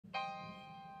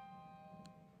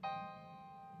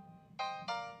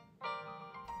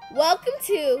Welcome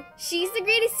to She's the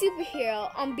Greatest Superhero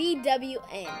on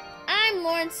BWN. I'm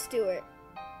Lauren Stewart.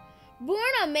 Born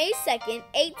on May 2nd,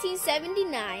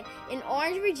 1879 in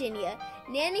Orange, Virginia,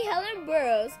 Nannie Helen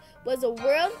Burroughs was a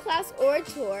world-class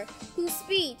orator whose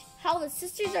speech, How the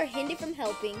Sisters Are Hindered from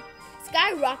Helping,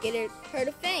 skyrocketed her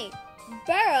to fame.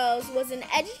 Burroughs was an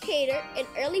educator, an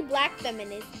early black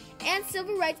feminist, and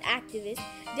civil rights activist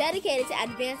dedicated to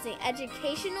advancing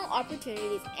educational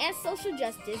opportunities and social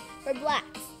justice for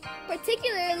blacks,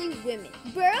 particularly women.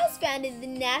 Burroughs founded the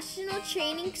National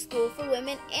Training School for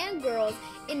Women and Girls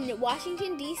in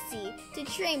Washington, D.C. to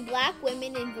train black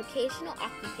women in vocational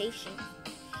occupations.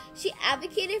 She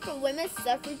advocated for women's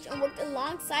suffrage and worked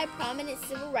alongside prominent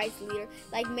civil rights leaders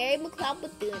like Mary McLeod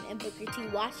Bethune and Booker T.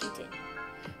 Washington.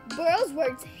 Burroughs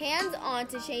worked hands-on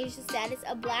to change the status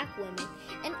of black women,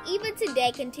 and even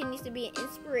today continues to be an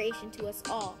inspiration to us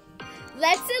all.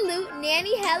 Let's salute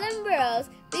Nannie Helen Burroughs,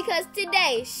 because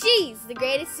today she's the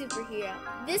greatest superhero.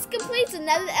 This completes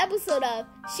another episode of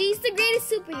She's the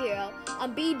Greatest Superhero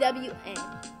on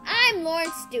BWN. I'm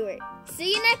Lauren Stewart.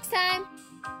 See you next time.